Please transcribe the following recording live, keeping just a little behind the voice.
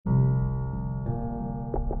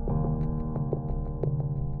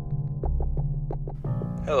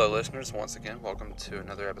Hello listeners, once again, welcome to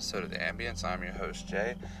another episode of The Ambience. I'm your host,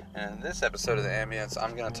 Jay, and in this episode of The Ambience,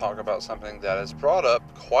 I'm going to talk about something that is brought up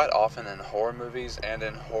quite often in horror movies and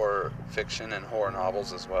in horror fiction and horror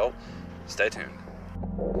novels as well. Stay tuned.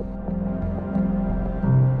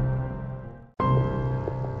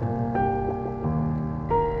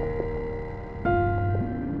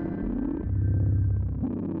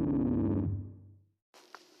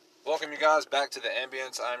 Welcome you guys back to The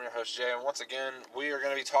Ambience. I'm your host Jay, and once again we are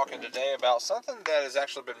going to be talking today about something that has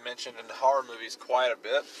actually been mentioned in horror movies quite a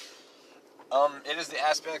bit. It is the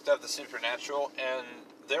aspect of the supernatural, and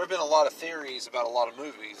there have been a lot of theories about a lot of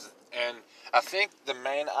movies, and I think the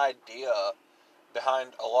main idea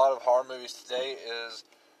behind a lot of horror movies today is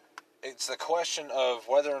it's the question of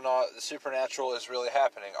whether or not the supernatural is really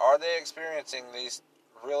happening. Are they experiencing these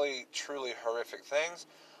really, truly horrific things?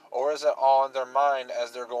 Or is it all in their mind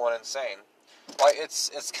as they're going insane? Like,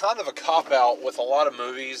 it's kind of a cop-out with a lot of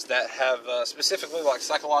movies that have specifically like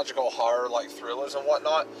psychological horror, like thrillers and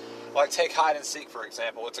whatnot. Like, take Hide and Seek, for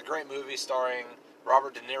example. It's a great movie starring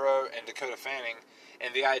Robert De Niro and Dakota Fanning.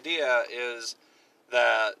 And the idea is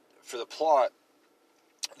that, for the plot,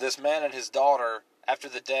 this man and his daughter, after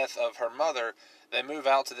the death of her mother, they move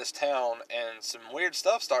out to this town and some weird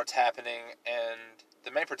stuff starts happening, and the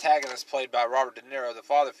main protagonist, played by Robert De Niro, the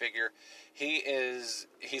father figure, he's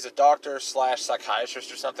a doctor /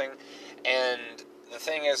 psychiatrist or something, and the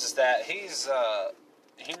thing is that he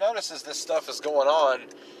notices this stuff is going on,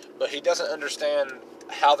 but he doesn't understand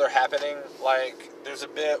how they're happening. Like, there's a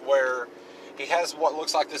bit where he has what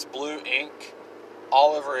looks like this blue ink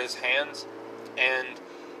all over his hands, and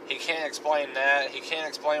he can't explain that. He can't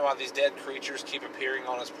explain why these dead creatures keep appearing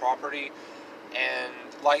on his property. And,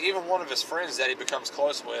 like, even one of his friends that he becomes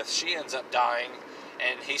close with, she ends up dying,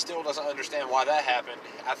 and he still doesn't understand why that happened.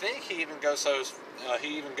 I think he even goes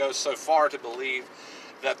so far to believe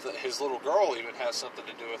that his little girl even has something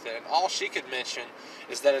to do with it, and all she could mention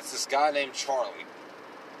is that it's this guy named Charlie.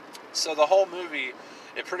 So the whole movie,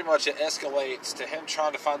 it escalates to him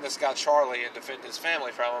trying to find this guy Charlie and defend his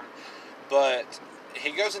family from him, but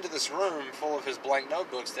he goes into this room full of his blank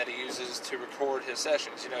notebooks that he uses to record his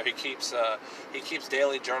sessions. You know, he keeps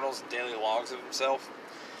daily journals and daily logs of himself.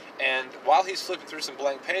 And while he's flipping through some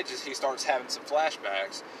blank pages, he starts having some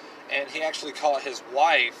flashbacks. And he actually caught his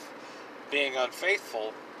wife being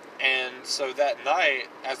unfaithful. And so that night,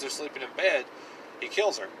 as they're sleeping in bed, he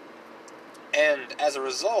kills her. And as a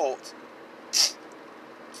result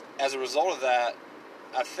of that,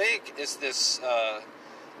 I think it's this...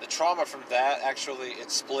 the trauma from that, actually, it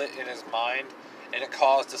split in his mind, and it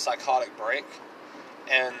caused a psychotic break.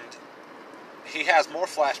 And he has more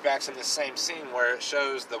flashbacks in this same scene where it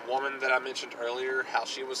shows the woman that I mentioned earlier, how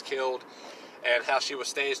she was killed, and how she was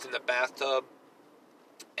staged in the bathtub.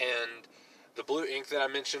 And the blue ink that I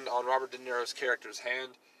mentioned on Robert De Niro's character's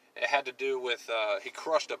hand, it had to do with, he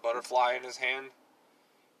crushed a butterfly in his hand.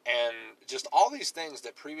 And just all these things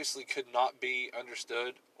that previously could not be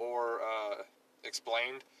understood or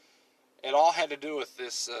explained, it all had to do with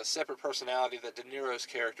this separate personality that De Niro's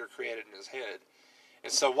character created in his head.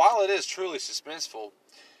 And so while it is truly suspenseful,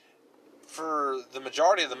 for the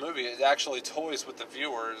majority of the movie, it actually toys with the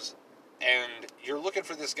viewers, and you're looking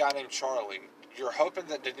for this guy named Charlie. You're hoping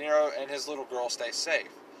that De Niro and his little girl stay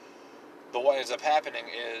safe. But what ends up happening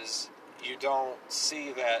is you don't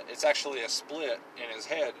see that it's actually a split in his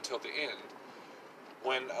head until the end.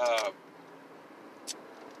 When,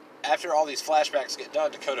 after all these flashbacks get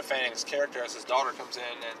done, Dakota Fanning's character as his daughter comes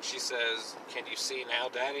in and she says, "Can you see now,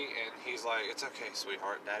 Daddy?" And he's like, "It's okay,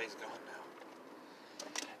 sweetheart, Daddy's gone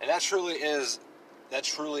now." And that truly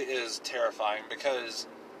is terrifying, because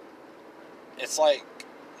it's like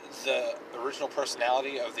the original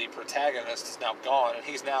personality of the protagonist is now gone, and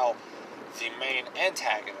he's now the main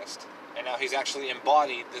antagonist. And now he's actually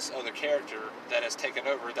embodied this other character that has taken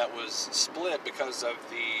over, that was split because of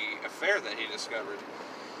the affair that he discovered.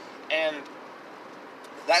 And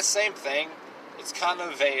that same thing, it's kind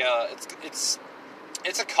of a, it's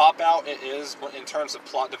a cop-out, it is, in terms of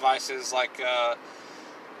plot devices, like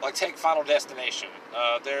take Final Destination.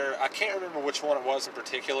 I can't remember which one it was in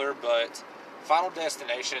particular, but Final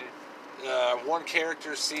Destination, one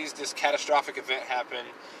character sees this catastrophic event happen,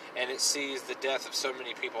 and it sees the death of so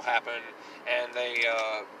many people happen, and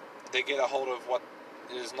they get a hold of what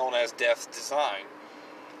is known as death's design.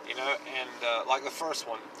 You know, and like the first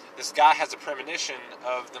one, this guy has a premonition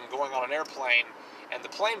of them going on an airplane, and the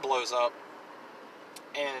plane blows up,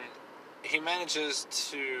 and he manages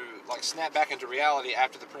to, like, snap back into reality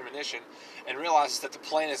after the premonition, and realizes that the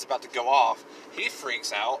plane is about to go off. He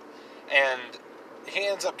freaks out, and he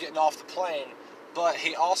ends up getting off the plane, but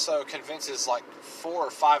he also convinces like 4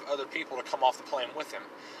 or 5 other people to come off the plane with him.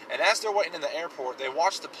 And as they're waiting in the airport, they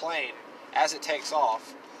watch the plane as it takes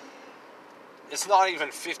off. It's not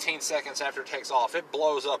even 15 seconds after it takes off. It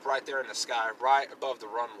blows up right there in the sky, right above the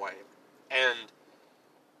runway. And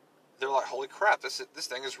they're like, holy crap, this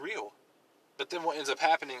thing is real. But then what ends up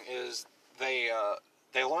happening is they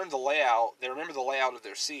learn the layout. They remember the layout of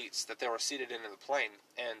their seats that they were seated in the plane.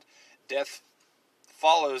 And death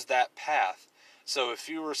follows that path. So if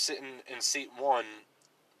you were sitting in seat 1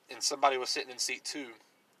 and somebody was sitting in seat 2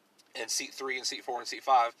 and seat 3 and seat 4 and seat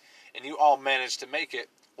 5 and you all managed to make it,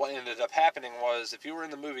 what ended up happening was, if you were in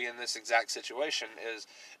the movie in this exact situation, is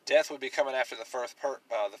death would be coming after the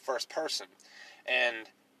first person. And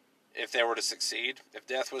if they were to succeed, if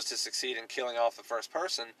death was to succeed in killing off the first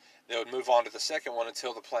person, they would move on to the second one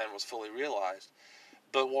until the plan was fully realized.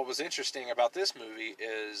 But what was interesting about this movie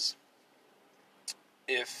is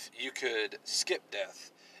if you could skip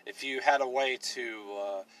death, if you had a way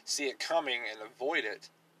to see it coming and avoid it,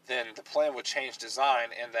 then the plan would change design,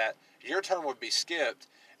 and that your turn would be skipped,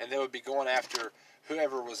 and they would be going after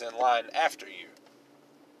whoever was in line after you.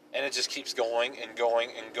 And it just keeps going and going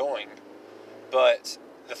and going. But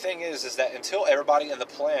the thing is that until everybody in the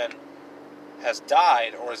plan has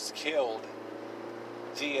died or is killed,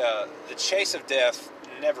 the chase of death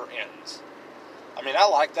never ends. I mean, I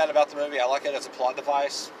like that about the movie. I like it as a plot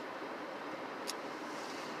device.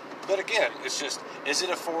 But again, it's just, is it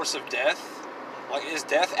a force of death? Like, is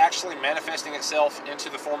death actually manifesting itself into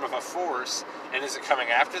the form of a force, and is it coming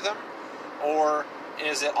after them? Or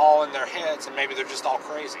is it all in their heads, and maybe they're just all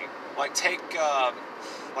crazy? Like, it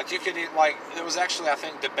was actually, I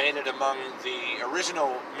think, debated among the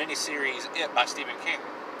original miniseries It by Stephen King,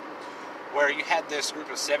 where you had this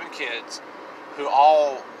group of 7 kids who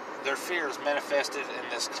all, their fears manifested in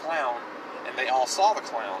this clown, and they all saw the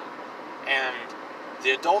clown, and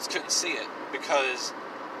the adults couldn't see it because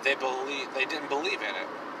they didn't believe in it,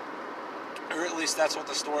 or at least that's what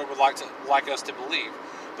the story would like us to believe.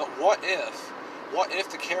 But what if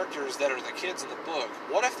the characters that are the kids in the book,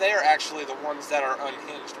 what if they are actually the ones that are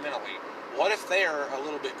unhinged mentally? What if they are a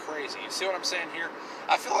little bit crazy? You see what I'm saying here?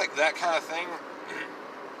 I feel like that kind of thing,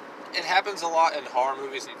 it happens a lot in horror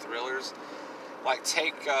movies and thrillers. Like,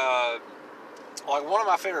 one of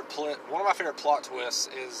my favorite plot twists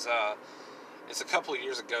is it's a couple of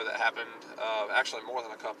years ago that happened. Actually, more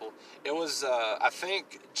than a couple. It was I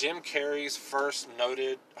think Jim Carrey's first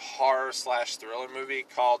noted horror/thriller movie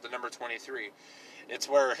called The Number 23. It's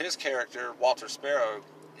where his character Walter Sparrow,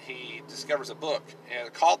 he discovers a book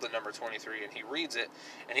called The Number 23, and he reads it,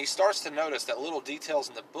 and he starts to notice that little details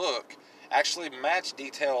in the book actually match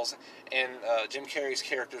details in Jim Carrey's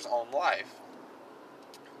character's own life.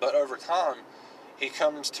 But over time, he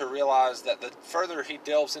comes to realize that the further he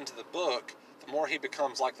delves into the book, the more he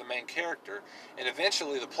becomes like the main character. And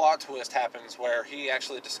eventually the plot twist happens where he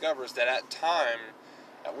actually discovers that at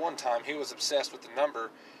one time, he was obsessed with the number,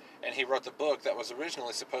 and he wrote the book that was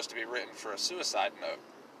originally supposed to be written for a suicide note.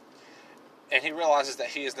 And he realizes that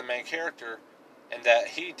he is the main character, and that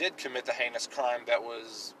he did commit the heinous crime that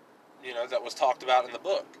was talked about in the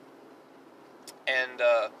book. And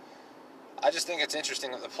I just think it's interesting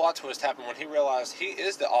that the plot twist happened when he realized he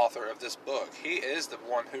is the author of this book. He is the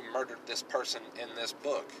one who murdered this person in this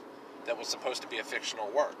book that was supposed to be a fictional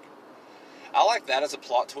work. I like that as a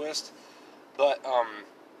plot twist, but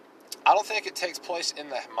I don't think it takes place in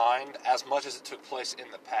the mind as much as it took place in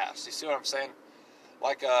the past. You see what I'm saying?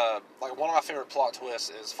 Like one of my favorite plot twists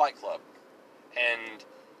is Fight Club. And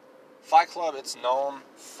Fight Club, it's known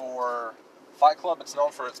for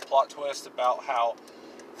its plot twist about how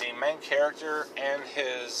the main character and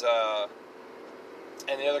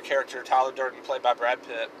and the other character, Tyler Durden, played by Brad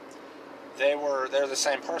Pitt, they're the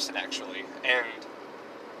same person actually. And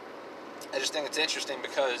I just think it's interesting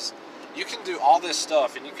because you can do all this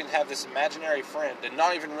stuff and you can have this imaginary friend and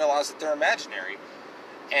not even realize that they're imaginary.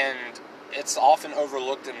 And it's often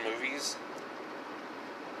overlooked in movies.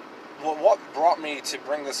 What brought me to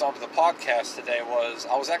bring this onto the podcast today was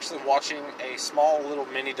I was actually watching a small little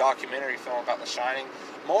mini documentary film about The Shining.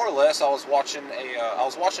 More or less, I was watching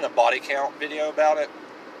a body count video about it.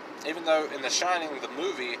 Even though in The Shining, the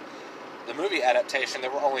movie adaptation, there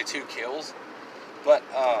were only 2 kills, but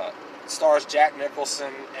it stars Jack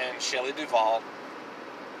Nicholson and Shelley Duvall.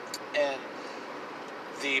 And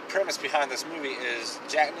the premise behind this movie is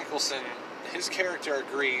Jack Nicholson, his character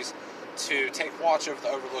agrees to take watch over the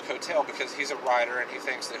Overlook Hotel because he's a writer and he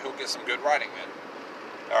thinks that he'll get some good writing in.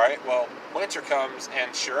 Alright, well, winter comes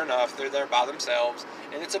and sure enough, they're there by themselves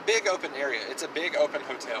and it's a big open area. It's a big open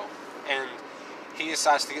hotel. And he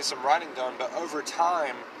decides to get some writing done, but over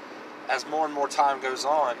time, as more and more time goes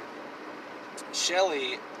on,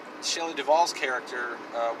 Shelley Duvall's character,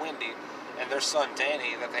 Wendy, and their son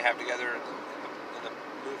Danny that they have together in the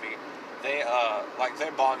movie, they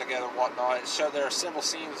bond together and whatnot. There are several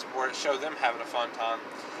scenes where it show them having a fun time,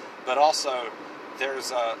 but also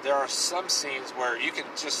there are some scenes where you can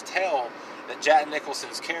just tell that Jack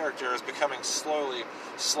Nicholson's character is becoming slowly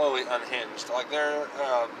unhinged. Like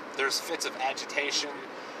there's fits of agitation.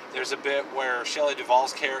 There's a bit where Shelley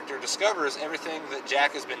Duvall's character discovers everything that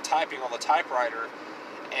Jack has been typing on the typewriter,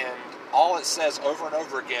 and all it says over and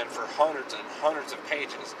over again for hundreds and hundreds of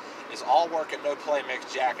pages is all work and no play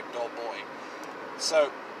makes Jack a dull boy.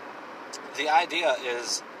 So the idea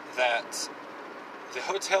is that the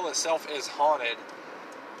hotel itself is haunted.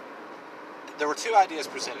 There were two ideas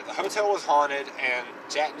presented. The hotel was haunted, and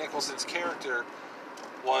Jack Nicholson's character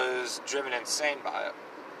was driven insane by it.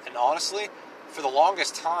 And honestly, for the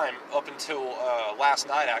longest time, up until last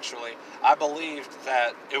night actually, I believed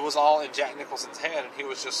that it was all in Jack Nicholson's head and he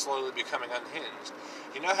was just slowly becoming unhinged.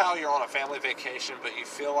 You know how you're on a family vacation, but you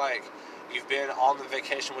feel like you've been on the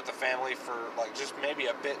vacation with the family for like just maybe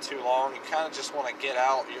a bit too long. You kind of just want to get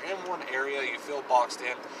out. You're in one area, you feel boxed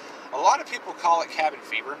in. A lot of people call it cabin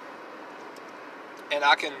fever. And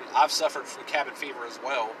I've suffered from cabin fever as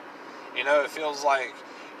well. You know, it feels like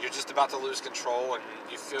you're just about to lose control and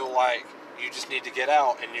you feel like you just need to get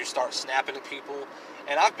out and you start snapping at people.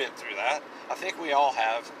 And I've been through that. I think we all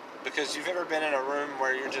have. Because you've ever been in a room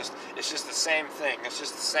where it's just the same thing. It's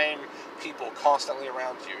just the same people constantly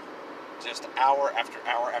around you. Just hour after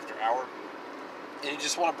hour after hour. And you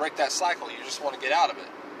just want to break that cycle. You just want to get out of it.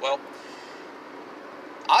 Well,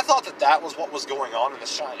 I thought that was what was going on in The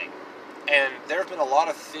Shining. And there have been a lot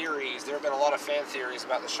of theories. There have been a lot of fan theories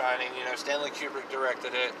about The Shining. You know, Stanley Kubrick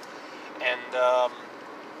directed it, and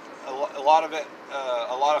a lot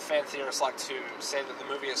of fan theorists like to say that the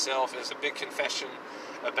movie itself is a big confession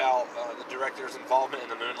about the director's involvement in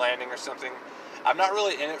the moon landing or something. I'm not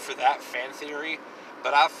really in it for that fan theory,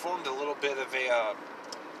 but I've formed a little bit of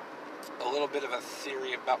a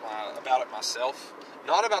theory about it myself.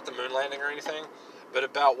 Not about the moon landing or anything, but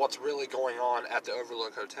about what's really going on at the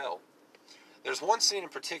Overlook Hotel. There's one scene in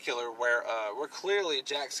particular where clearly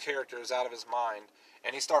Jack's character is out of his mind,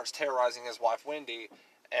 and he starts terrorizing his wife Wendy,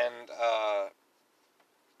 and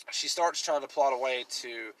she starts trying to plot a way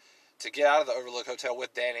to get out of the Overlook Hotel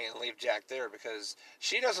with Danny and leave Jack there because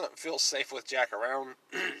she doesn't feel safe with Jack around,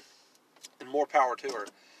 and more power to her.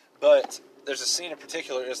 But there's a scene in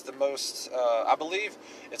particular, it's the most, I believe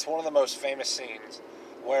it's one of the most famous scenes,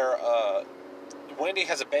 where Wendy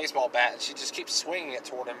has a baseball bat and she just keeps swinging it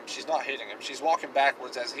toward him. She's not hitting him. She's walking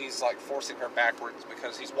backwards as he's like forcing her backwards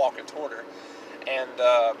because he's walking toward her.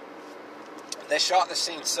 And they shot the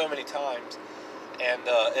scene so many times, and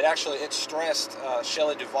it stressed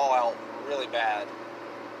Shelley Duvall out really bad.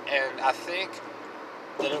 And I think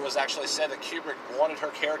that it was actually said that Kubrick wanted her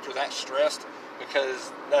character that stressed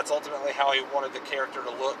because that's ultimately how he wanted the character to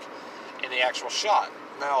look in the actual shot.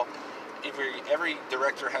 Now, every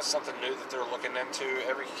director has something new that they're looking into.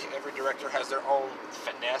 Every director has their own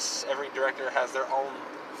finesse. Every director has their own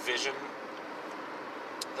vision,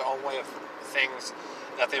 their own way of things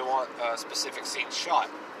that they want specific scenes shot.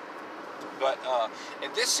 But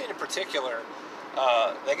in this scene in particular,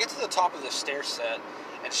 they get to the top of the stair set,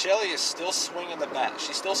 and Shelley is still swinging the bat.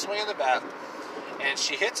 She's still swinging the bat, and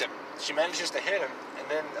she hits him. She manages to hit him, and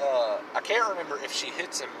then I can't remember if she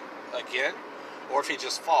hits him again or if he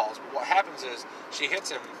just falls. But what happens is she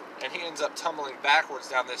hits him, and he ends up tumbling backwards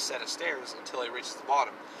down this set of stairs until he reaches the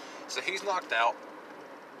bottom. So he's knocked out,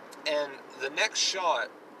 and the next shot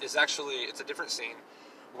is actually, it's a different scene,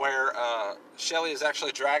 where Shelley is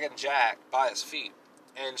actually dragging Jack by his feet,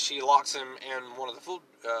 and she locks him in one of the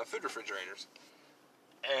food refrigerators.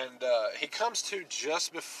 And he comes to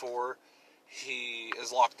just before he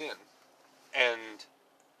is locked in, and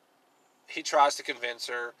he tries to convince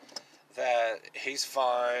her that he's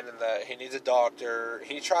fine and that he needs a doctor.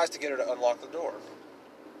 He tries to get her to unlock the door.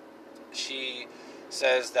 She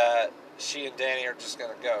says that she and Danny are just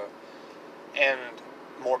going to go. And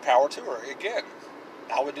more power to her. Again,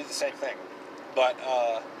 I would do the same thing. But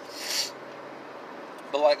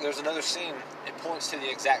like, there's another scene, it points to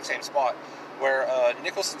the exact same spot, where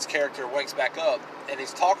Nicholson's character wakes back up, and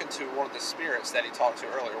he's talking to one of the spirits that he talked to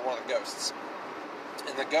earlier, one of the ghosts.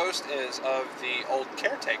 And the ghost is of the old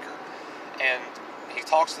caretaker. And he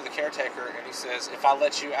talks to the caretaker, and he says, if I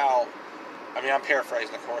let you out, I'm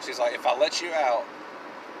paraphrasing, of course, he's like, if I let you out,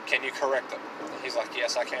 can you correct them? And he's like,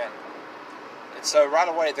 yes, I can. And so right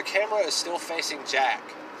away, the camera is still facing Jack,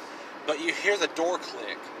 but you hear the door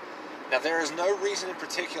click. Now, there is no reason in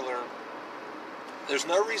particular There's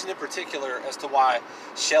no reason in particular as to why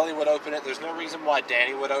Shelley would open it. There's no reason why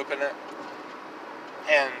Danny would open it.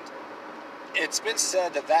 And it's been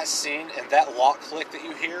said that that scene and that lock click that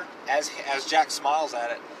you hear as Jack smiles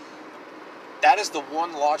at it, that is the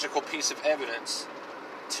one logical piece of evidence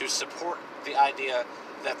to support the idea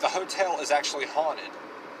that the hotel is actually haunted.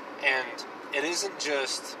 And it isn't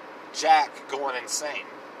just Jack going insane,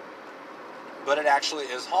 but it actually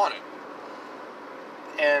is haunted.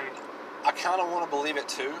 And I kind of want to believe it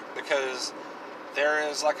too, because there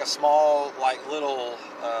is like a small, like little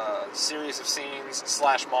series of scenes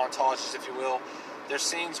 / montages, if you will. There's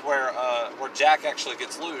scenes where Jack actually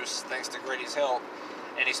gets loose thanks to Grady's help,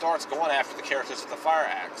 and he starts going after the characters with the fire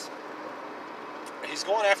axe. He's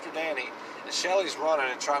going after Danny, and Shelley's running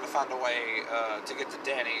and trying to find a way to get to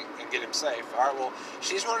Danny and get him safe. All right, well,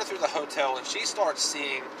 she's running through the hotel, and she starts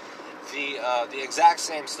seeing the exact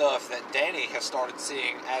same stuff that Danny has started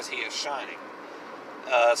seeing as he is shining,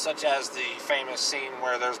 such as the famous scene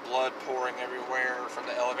where there's blood pouring everywhere from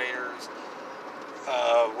the elevators,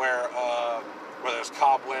 where there's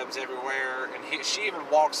cobwebs everywhere, and she even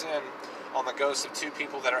walks in on the ghosts of two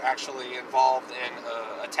people that are actually involved in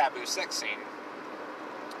a taboo sex scene.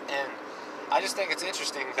 And I just think it's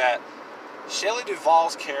interesting that Shelley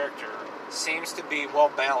Duvall's character seems to be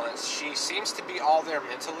well balanced. She seems to be all there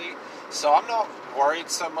mentally, so I'm not worried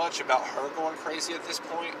so much about her going crazy at this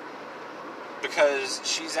point, because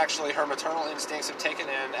she's actually, her maternal instincts have taken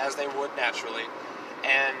in as they would naturally,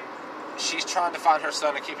 and she's trying to find her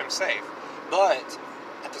son and keep him safe. But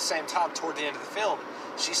at the same time, toward the end of the film,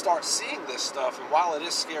 she starts seeing this stuff, and while it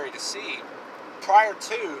is scary to see, prior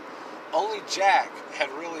to, only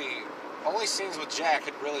scenes with Jack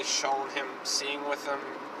had really shown him seeing with them,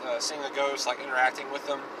 seeing the ghosts, like interacting with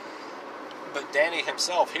them. But Danny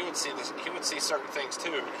himself, he would see certain things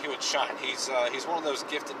too, and he would shine. He's one of those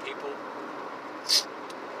gifted people,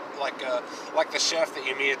 like the chef that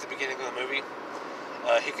you meet at the beginning of the movie.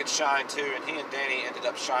 He could shine too, and he and Danny ended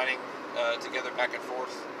up shining together back and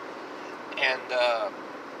forth. And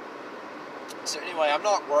so anyway, I'm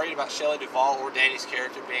not worried about Shelley Duvall or Danny's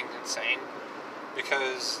character being insane,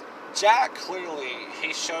 because Jack clearly,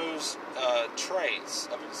 he shows traits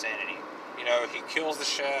of insanity. You know, he kills the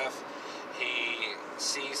chef, he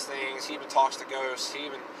sees things, he even talks to ghosts, he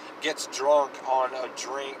even gets drunk on a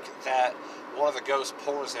drink that one of the ghosts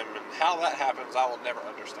pours him, and how that happens I will never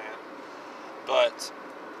understand. But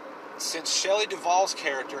since Shelley Duvall's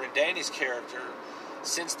character and Danny's character,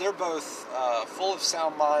 since they're both full of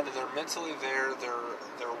sound mind and they're mentally there, they're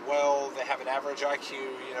well, they have an average IQ,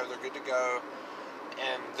 you know, they're good to go,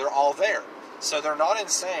 and they're all there. So they're not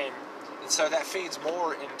insane, and so that feeds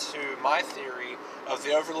more into my theory of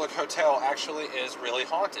the Overlook Hotel actually is really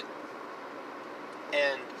haunted.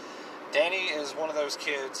 And Danny is one of those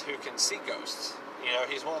kids who can see ghosts. You know,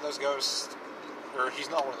 he's one of those ghosts, or he's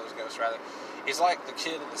not one of those ghosts, rather. He's like the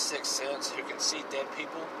kid in The Sixth Sense who can see dead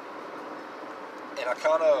people. And I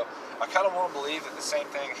kind of want to believe that the same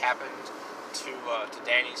thing happened to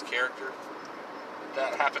Danny's character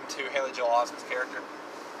that happened to Haley Joel Osment's character.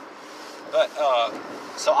 But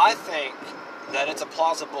so I think that it's a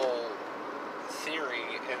plausible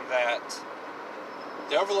theory in that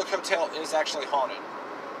the Overlook Hotel is actually haunted.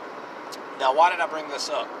 Now, why did I bring this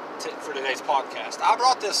up for today's podcast? I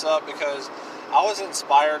brought this up because I was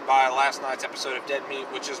inspired by last night's episode of Dead Meat,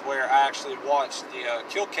 which is where I actually watched the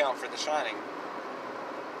kill count for The Shining.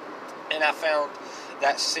 And I found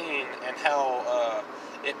that scene and how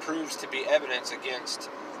it proves to be evidence against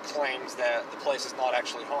claims that the place is not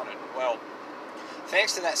actually haunted. Well,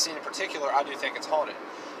 thanks to that scene in particular, I do think it's haunted.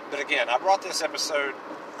 But again, I brought this episode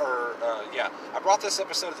of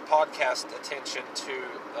the podcast attention to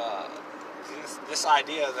this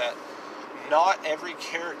idea that not every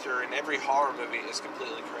character in every horror movie is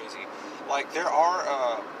completely crazy. Like, there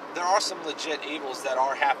are some legit evils that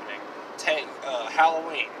are happening. Take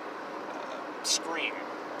Halloween, Scream,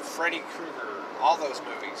 Freddy Krueger, all those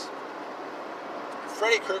movies.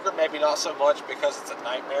 Freddy Krueger maybe not so much because it's a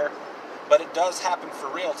nightmare, but it does happen for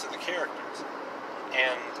real to the characters.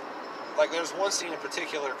 And like, there's one scene in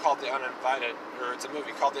particular called The Uninvited, or it's a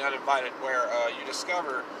movie called The Uninvited, where you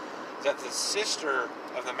discover that the sister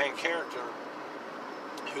of the main character,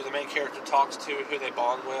 who the main character talks to, who they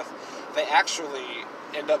bond with, they actually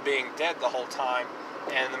end up being dead the whole time,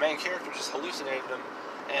 and the main character just hallucinated them,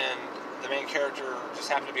 and the main character just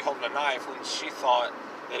happened to be holding a knife when she thought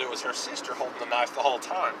that it was her sister holding the knife the whole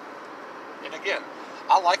time. And again,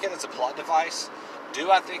 I like it as a plot device.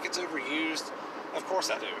 Do I think it's overused? Of course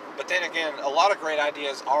I do. But then again, a lot of great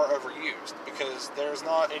ideas are overused, because there's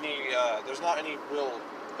not any real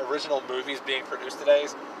original movies being produced today.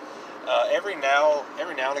 every now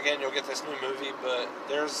and again, you'll get this new movie, but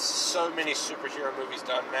there's so many superhero movies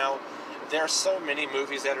done now. There are so many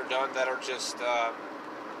movies that are done that are just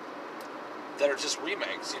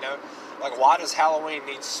remakes. You know, like why does Halloween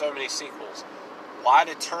need so many sequels? Why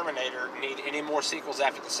did Terminator need any more sequels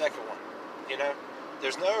after the second one? You know,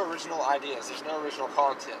 there's no original ideas. There's no original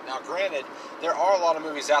content. Now, granted, there are a lot of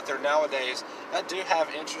movies out there nowadays that do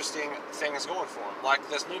have interesting things going for them, like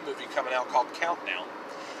this new movie coming out called Countdown.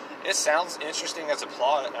 It sounds interesting as a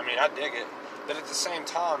plot. I mean, I dig it. But at the same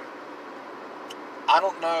time, I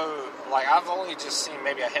don't know, like, I've only just seen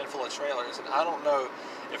maybe a handful of trailers, and I don't know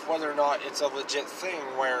if whether or not it's a legit thing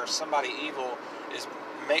where somebody evil is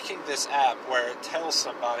making this app where it tells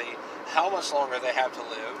somebody how much longer they have to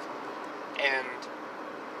live. And,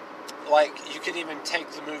 like, you could even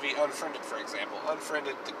take the movie Unfriended, for example.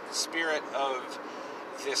 Unfriended, the spirit of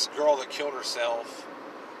this girl that killed herself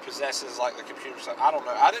possesses, like, the computer stuff. I don't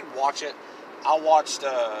know. I didn't watch it. I watched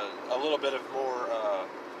a little bit of more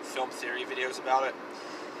film theory videos about it.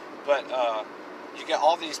 But you get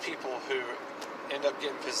all these people who end up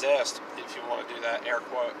getting possessed, if you want to do that, air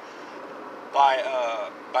quote,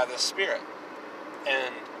 by the spirit.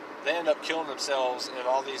 And they end up killing themselves in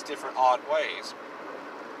all these different odd ways.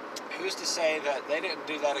 Who's to say that they didn't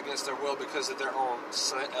do that against their will because of their own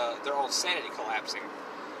sanity collapsing?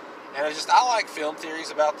 And I like film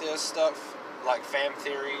theories about this stuff, like fan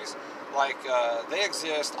theories. Like, they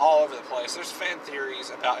exist all over the place. There's fan theories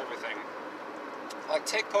about everything. Like,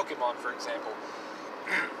 take Pokemon, for example.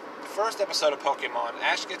 The first episode of Pokemon,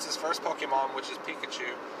 Ash gets his first Pokemon, which is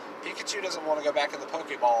Pikachu. Pikachu doesn't want to go back in the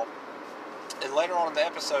Pokeball. And later on in the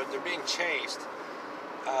episode, they're being chased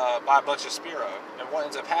by a bunch of Spearow. And what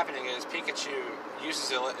ends up happening is Pikachu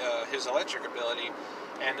uses his electric ability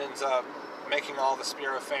and ends up making all the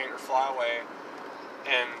Spearow faint or fly away.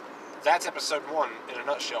 And that's episode 1 in a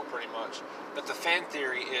nutshell, pretty much. But the fan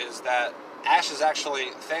theory is that Ash is actually,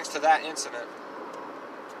 thanks to that incident,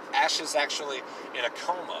 Ash is actually in a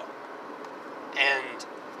coma. And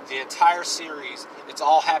the entire series, it's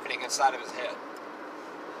all happening inside of his head.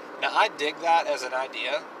 Now, I dig that as an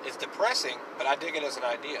idea. It's depressing, but I dig it as an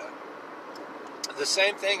idea. The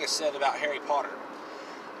same thing is said about Harry Potter.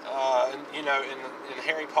 You know, in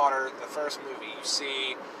Harry Potter, the first movie, you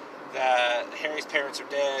see that Harry's parents are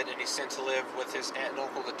dead and he's sent to live with his aunt and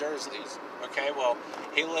uncle, the Dursleys. Okay, well,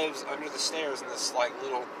 he lives under the stairs in this, like,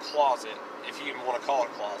 little closet, if you even want to call it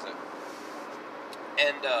a closet.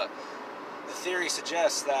 And the theory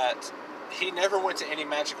suggests that he never went to any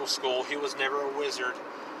magical school, he was never a wizard,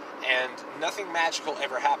 and nothing magical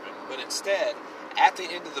ever happened. But instead, at the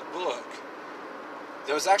end of the book,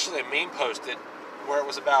 there was actually a meme posted where it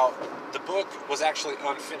was about the book was actually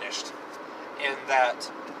unfinished, and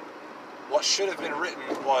that what should have been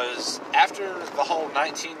written was after the whole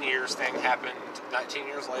 19 years thing happened, 19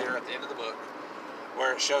 years later at the end of the book,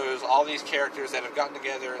 where it shows all these characters that have gotten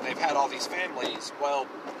together and they've had all these families. Well,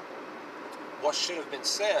 what should have been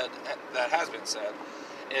said, that has been said,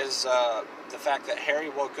 is the fact that Harry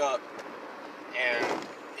woke up and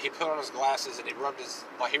he put on his glasses and he rubbed his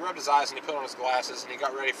eyes and he put on his glasses and he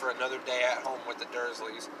got ready for another day at home with the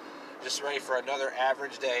Dursleys, just ready for another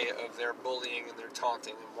average day of their bullying and their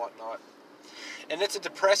taunting and whatnot. And it's a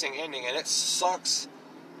depressing ending, and it sucks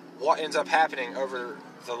what ends up happening over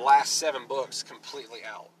the last 7 books completely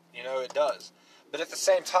out. You know, it does. But at the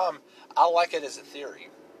same time, I like it as a theory.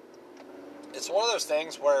 It's one of those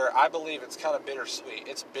things where I believe it's kind of bittersweet.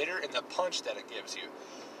 It's bitter in the punch that it gives you,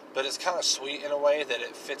 but it's kind of sweet in a way that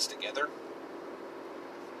it fits together.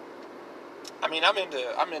 I mean, I'm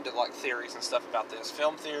into like theories and stuff about this.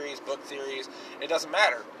 Film theories, book theories, it doesn't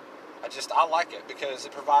matter. I like it because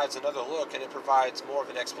it provides another look and it provides more of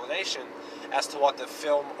an explanation as to what the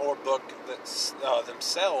film or book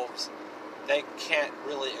themselves, they can't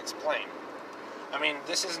really explain. I mean,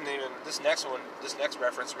 this next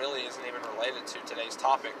reference really isn't even related to today's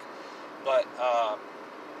topic, but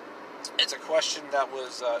it's a question that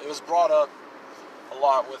it was brought up a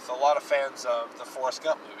lot with a lot of fans of the Forrest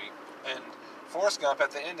Gump movie. And Forrest Gump, at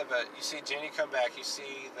the end of it, you see Jenny come back, you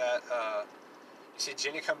see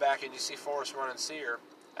Jenny come back and you see Forrest run and see her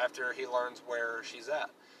after he learns where she's at.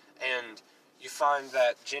 And you find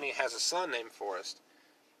that Jenny has a son named Forrest.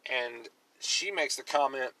 And she makes the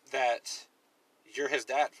comment that you're his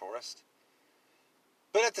dad, Forrest.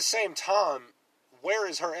 But at the same time, where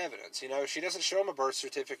is her evidence? You know, she doesn't show him a birth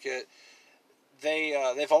certificate.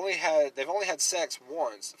 They've only had sex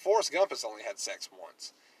once. Forrest Gump has only had sex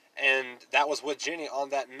once. And that was with Jenny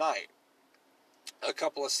on that night, a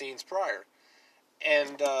couple of scenes prior.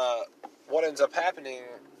 And what ends up happening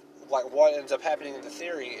in the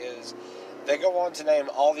theory is they go on to name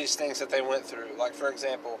all these things that they went through. Like, for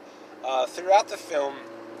example, throughout the film,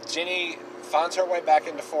 Ginny finds her way back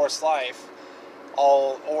into Forrest's life,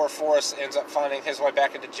 or Forrest ends up finding his way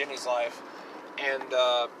back into Ginny's life, and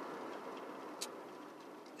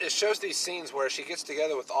it shows these scenes where she gets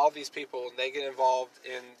together with all these people and they get involved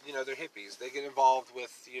in, they're hippies. They get involved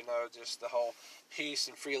with, just the whole peace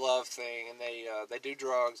and free love thing, and they do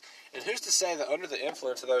drugs. And who's to say that under the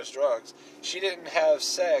influence of those drugs, she didn't have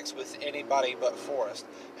sex with anybody but Forrest?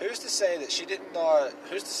 Who's to say that she didn't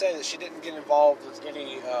get involved with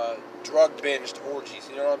any drug binged orgies?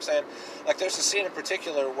 You know what I'm saying? Like, there's a scene in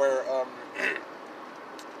particular where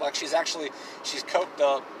like she's coked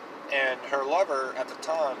up, and her lover at the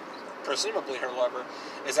time, presumably her lover,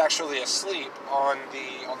 is actually asleep on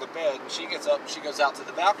the bed, and she gets up and she goes out to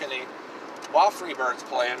the balcony while Freebird's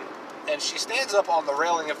playing, and she stands up on the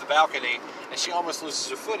railing of the balcony, and she almost loses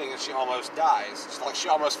her footing, and she almost dies. It's like she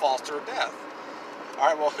almost falls to her death.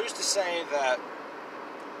 Alright, well, who's to say that,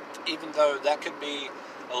 even though that could be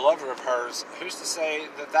a lover of hers, who's to say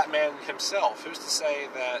that that man himself, who's to say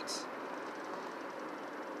that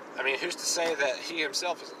he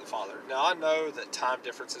himself isn't the father? Now, I know that time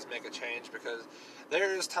differences make a change because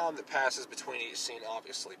there is time that passes between each scene,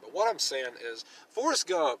 obviously. But what I'm saying is, Forrest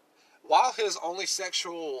Gump, while his only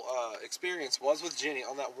sexual experience was with Jenny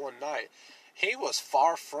on that one night, he was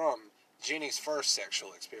far from Jenny's first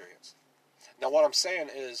sexual experience. Now, what I'm saying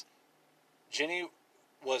is, Jenny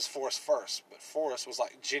was Forrest's first, but Forrest was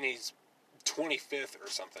like Jenny's 25th or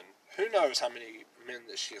something. Who knows how many men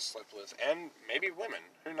that she has slept with, and maybe women.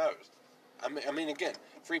 Who knows? I mean, again,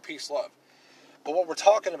 free peace, love. But what we're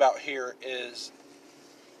talking about here is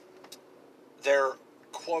their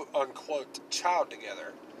quote-unquote child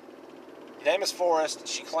together. Name is Forrest.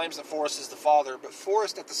 She claims that Forrest is the father, but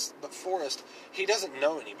Forrest, he doesn't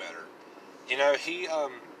know any better.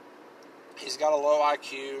 He's got a low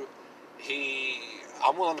IQ.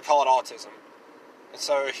 I'm willing to call it autism. And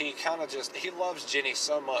so he he loves Jenny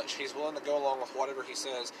so much, he's willing to go along with whatever he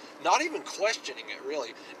says, not even questioning it,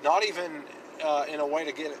 really. Not even in a way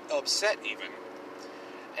to get upset, even.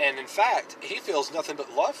 And in fact, he feels nothing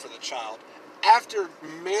but love for the child. After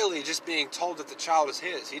merely just being told that the child is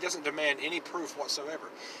his, he doesn't demand any proof whatsoever.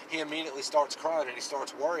 He immediately starts crying and he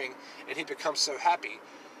starts worrying, and he becomes so happy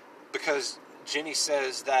because Jenny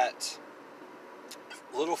says that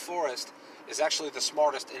little Forrest is actually the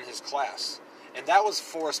smartest in his class. And that was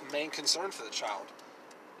Forrest's main concern for the child.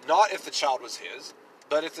 Not if the child was his,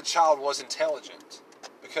 but if the child was intelligent.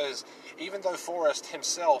 Because even though Forrest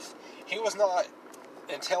himself, he was not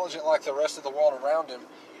intelligent like the rest of the world around him,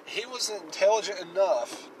 he was intelligent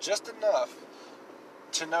enough, just enough,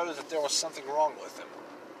 to know that there was something wrong with him.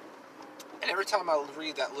 And every time I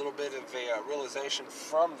read that little bit of a realization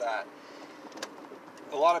from that,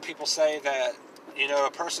 a lot of people say that,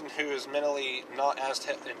 a person who is mentally not as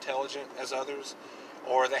intelligent as others,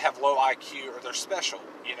 or they have low IQ, or they're special,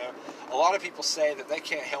 a lot of people say that they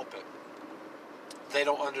can't help it. They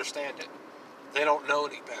don't understand it. They don't know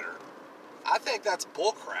any better. I think that's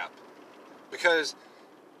bullcrap, because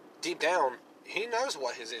deep down, he knows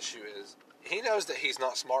what his issue is. He knows that he's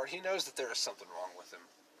not smart. He knows that there is something wrong with him.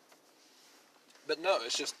 But no,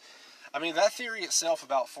 it's just, that theory itself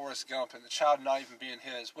about Forrest Gump and the child not even being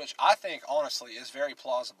his, which I think, honestly, is very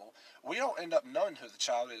plausible. We don't end up knowing who the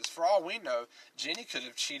child is. For all we know, Jenny could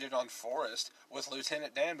have cheated on Forrest with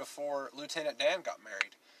Lieutenant Dan before Lieutenant Dan got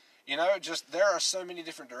married. There are so many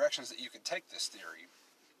different directions that you could take this theory.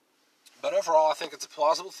 But overall, I think it's a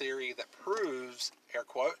plausible theory that proves, air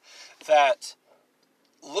quote, that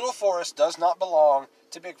little Forrest does not belong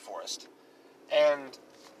to Big Forrest. And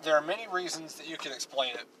there are many reasons that you can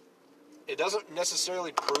explain it. It doesn't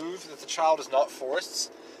necessarily prove that the child is not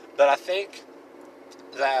Forrest's, but I think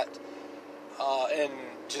that, in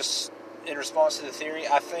response to the theory,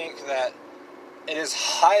 I think that it is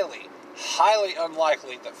highly, highly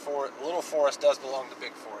unlikely that little Forrest does belong to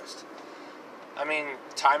Big Forrest.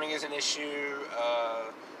 Timing is an issue.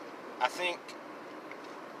 I think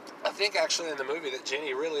actually in the movie that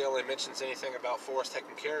Jenny really only mentions anything about Forrest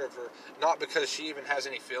taking care of her, not because she even has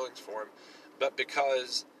any feelings for him, but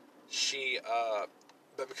because she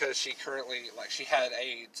currently, she had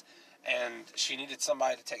AIDS, and she needed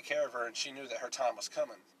somebody to take care of her, and she knew that her time was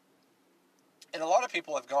coming. And a lot of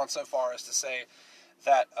people have gone so far as to say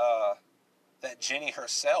that Jenny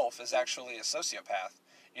herself is actually a sociopath.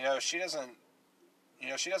 She doesn't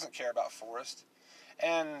care about Forrest.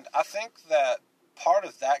 And I think that part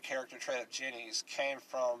of that character trait of Jenny's came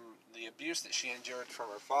from the abuse that she endured from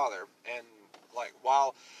her father. And,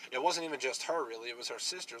 while it wasn't even just her, really, it was her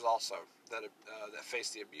sisters also that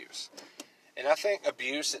faced the abuse. And I think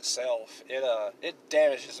abuse itself, it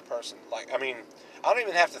damages a person. Like, I mean, I don't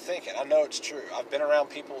even have to think it. I know it's true. I've been around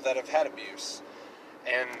people that have had abuse,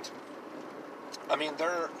 and I mean,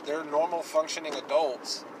 they're normal functioning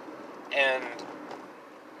adults, and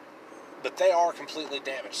but they are completely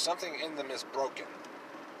damaged. Something in them is broken.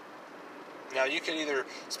 Now, you could either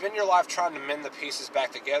spend your life trying to mend the pieces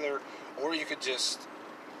back together, or you could just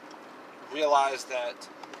realize that,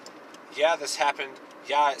 yeah, this happened.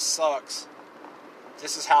 Yeah, it sucks.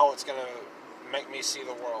 This is how it's going to make me see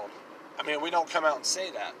the world. I mean, we don't come out and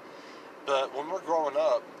say that. But when we're growing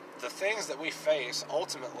up, the things that we face,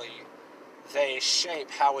 ultimately, they shape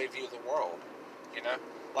how we view the world. You know?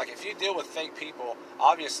 Like, if you deal with fake people,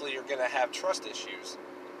 obviously you're going to have trust issues.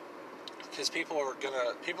 Because people are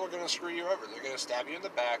gonna screw you over. They're going to stab you in the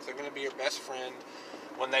back. They're going to be your best friend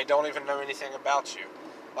when they don't even know anything about you.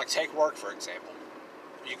 Like, take work, for example.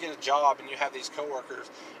 You get a job and you have these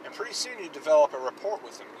coworkers, and pretty soon you develop a rapport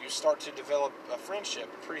with them. You start to develop a friendship,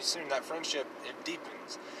 and pretty soon that friendship, it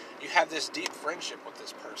deepens. You have this deep friendship with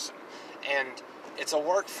this person, and it's a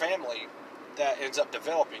work family that ends up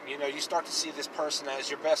developing. You know, you start to see this person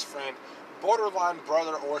as your best friend, borderline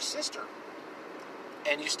brother or sister,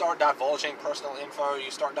 and you start divulging personal info,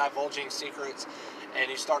 you start divulging secrets,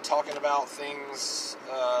 and you start talking about things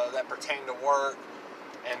that pertain to work,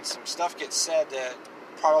 and some stuff gets said that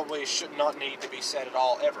probably should not need to be said at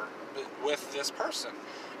all ever with this person.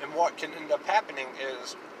 And what can end up happening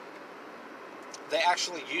is they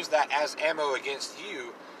actually use that as ammo against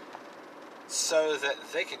you so that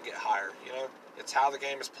they can get higher. You know, it's how the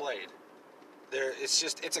game is played.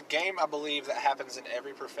 It's a game, I believe, that happens in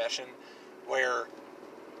every profession where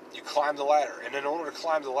you climb the ladder. And in order to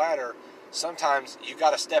climb the ladder, sometimes you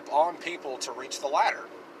got to step on people to reach the ladder.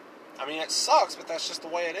 I mean, it sucks, but that's just the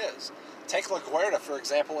way it is. Take LaGuerta, for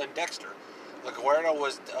example, in Dexter. LaGuerta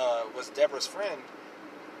was Deborah's friend.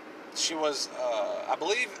 She was, I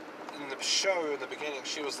believe, in the show in the beginning,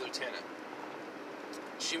 she was lieutenant.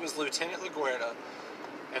 She was Lieutenant LaGuerta,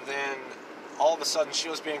 and then all of a sudden she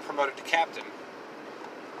was being promoted to captain.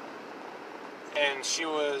 And she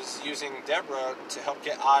was using Deborah to help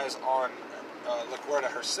get eyes on LaGuerta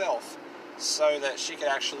herself, so that she could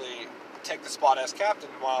actually take the spot as captain,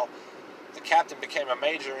 while the captain became a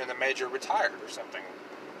major and the major retired or something.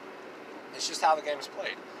 It's just how the game is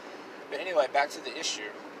played. But anyway, back to the issue.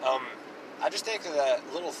 I just think that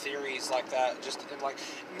little theories like that, just in like,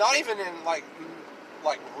 not even in like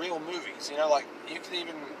real movies, you know, like you could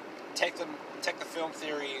even take the film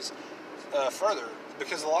theories further,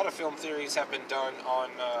 because a lot of film theories have been done on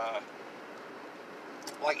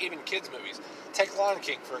like even kids movies. Take Lion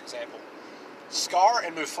King, for example. Scar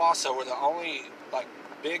and Mufasa were the only like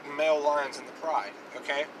big male lions in the pride.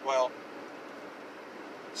 Okay, well,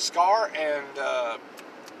 Scar and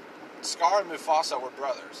Mufasa were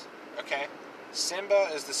brothers. Okay, Simba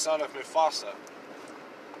is the son of Mufasa.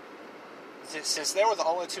 Since they were the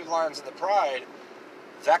only two lions in the pride,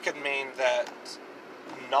 that could mean that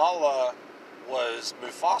Nala was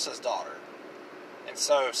Mufasa's daughter, and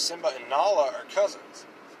so Simba and Nala are cousins.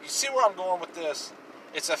 You see where I'm going with this?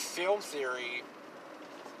 It's a film theory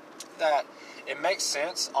that it makes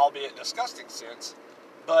sense, albeit disgusting sense,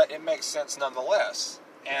 but it makes sense nonetheless.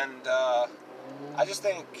 And I just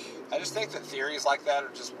think that theories like that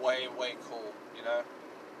are just way, way cool. You know,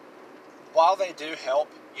 while they do help,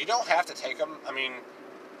 you don't have to take them. I mean,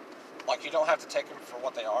 like, you don't have to take them for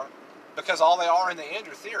what they are, because all they are in the end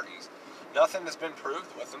are theories. Nothing has been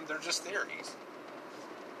proved with them. They're just theories.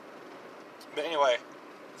 But anyway,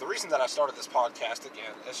 the reason that I started this podcast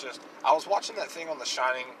again is just, I was watching that thing on The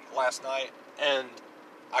Shining last night, and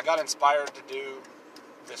I got inspired to do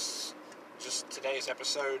this, just today's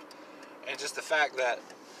episode, and just the fact that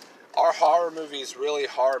are horror movies really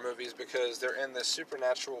horror movies because they're in this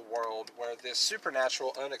supernatural world where this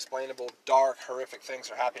supernatural, unexplainable, dark, horrific things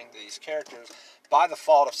are happening to these characters by the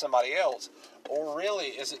fault of somebody else? Or really,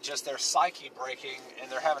 is it just their psyche breaking and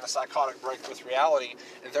they're having a psychotic break with reality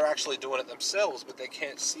and they're actually doing it themselves, but they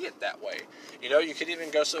can't see it that way? You know, you could even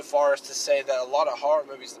go so far as to say that a lot of horror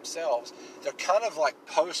movies themselves, they're kind of like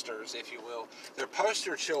posters, if you will. They're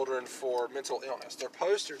poster children for mental illness. They're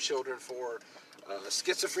poster children for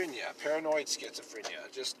schizophrenia, paranoid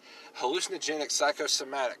schizophrenia, just hallucinogenic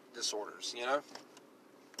psychosomatic disorders, you know?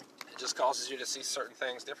 It just causes you to see certain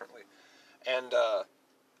things differently. And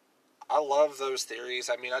I love those theories.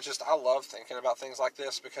 I mean, I love thinking about things like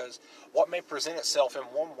this, because what may present itself in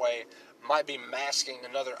one way might be masking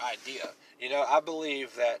another idea. You know, I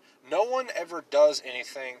believe that no one ever does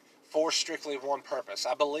anything for strictly one purpose.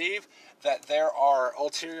 I believe that there are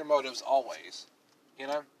ulterior motives always, you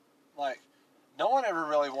know? Like, no one ever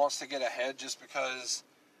really wants to get ahead just because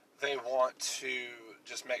they want to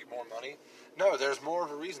just make more money. No, there's more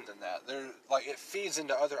of a reason than that. It feeds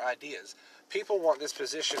into other ideas. People want this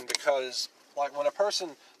position because, like, when a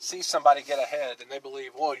person sees somebody get ahead and they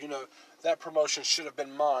believe, well, that promotion should have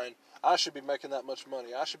been mine. I should be making that much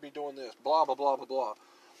money. I should be doing this. Blah, blah, blah, blah, blah.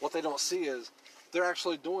 What they don't see is they're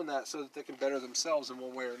actually doing that so that they can better themselves in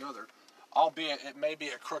one way or another. Albeit it may be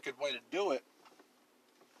a crooked way to do it.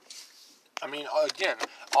 I mean, again,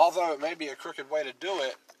 although it may be a crooked way to do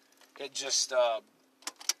it, it just,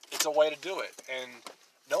 it's a way to do it. And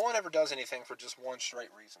no one ever does anything for just one straight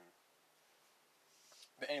reason.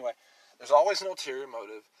 But anyway, there's always an ulterior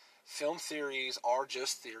motive. Film theories are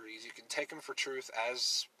just theories. You can take them for truth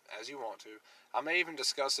as you want to. I may even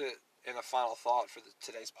discuss it in a final thought for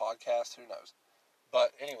today's podcast. Who knows?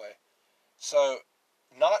 But anyway, so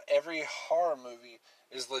not every horror movie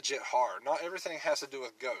is legit horror. Not everything has to do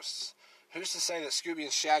with ghosts. Who's to say that Scooby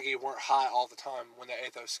and Shaggy weren't high all the time when they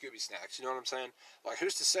ate those Scooby snacks? You know what I'm saying? Like,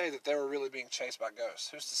 who's to say that they were really being chased by ghosts?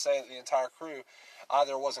 Who's to say that the entire crew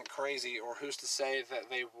either wasn't crazy, or who's to say that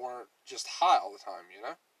they weren't just high all the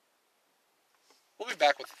time, We'll be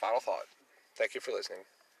back with the final thought. Thank you for listening.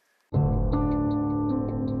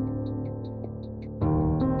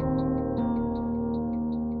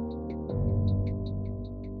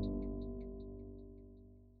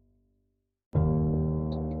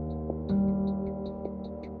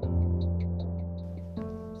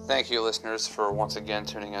 Thank you, listeners, for once again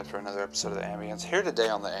tuning in for another episode of The Ambience. Here today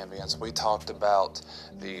on The Ambience, we talked about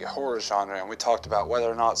the horror genre, and we talked about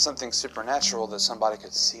whether or not something supernatural that somebody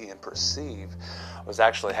could see and perceive was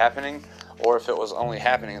actually happening, or if it was only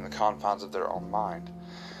happening in the confines of their own mind.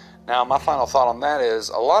 Now, my final thought on that is,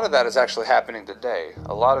 a lot of that is actually happening today.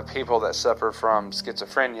 A lot of people that suffer from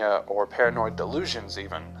schizophrenia or paranoid delusions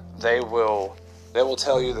even, they will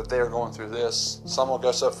tell you that they are going through this. Some will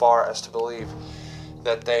go so far as to believe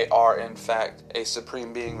that they are, in fact, a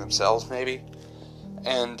supreme being themselves, maybe.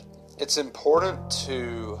 And it's important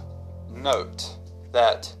to note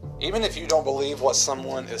that even if you don't believe what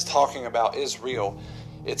someone is talking about is real,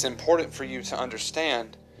 it's important for you to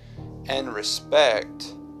understand and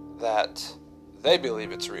respect that they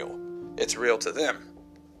believe it's real. It's real to them.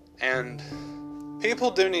 And people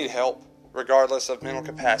do need help, regardless of mental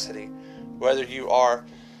capacity, whether you are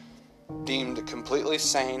deemed completely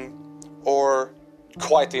sane or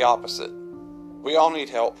quite the opposite. We all need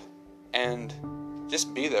help, and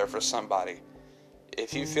just be there for somebody.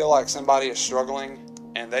 If you feel like somebody is struggling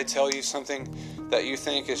and they tell you something that you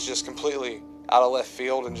think is just completely out of left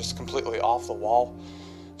field and just completely off the wall,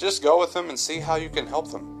 just go with them and see how you can help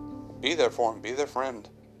them. Be there for them, be their friend.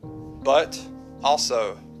 But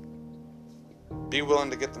also, be willing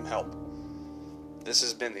to get them help. This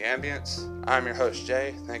has been The Ambience. I'm your host,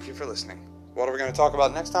 Jay. Thank you for listening. What are we going to talk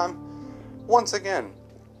about next time? Once again,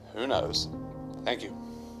 who knows? Thank you.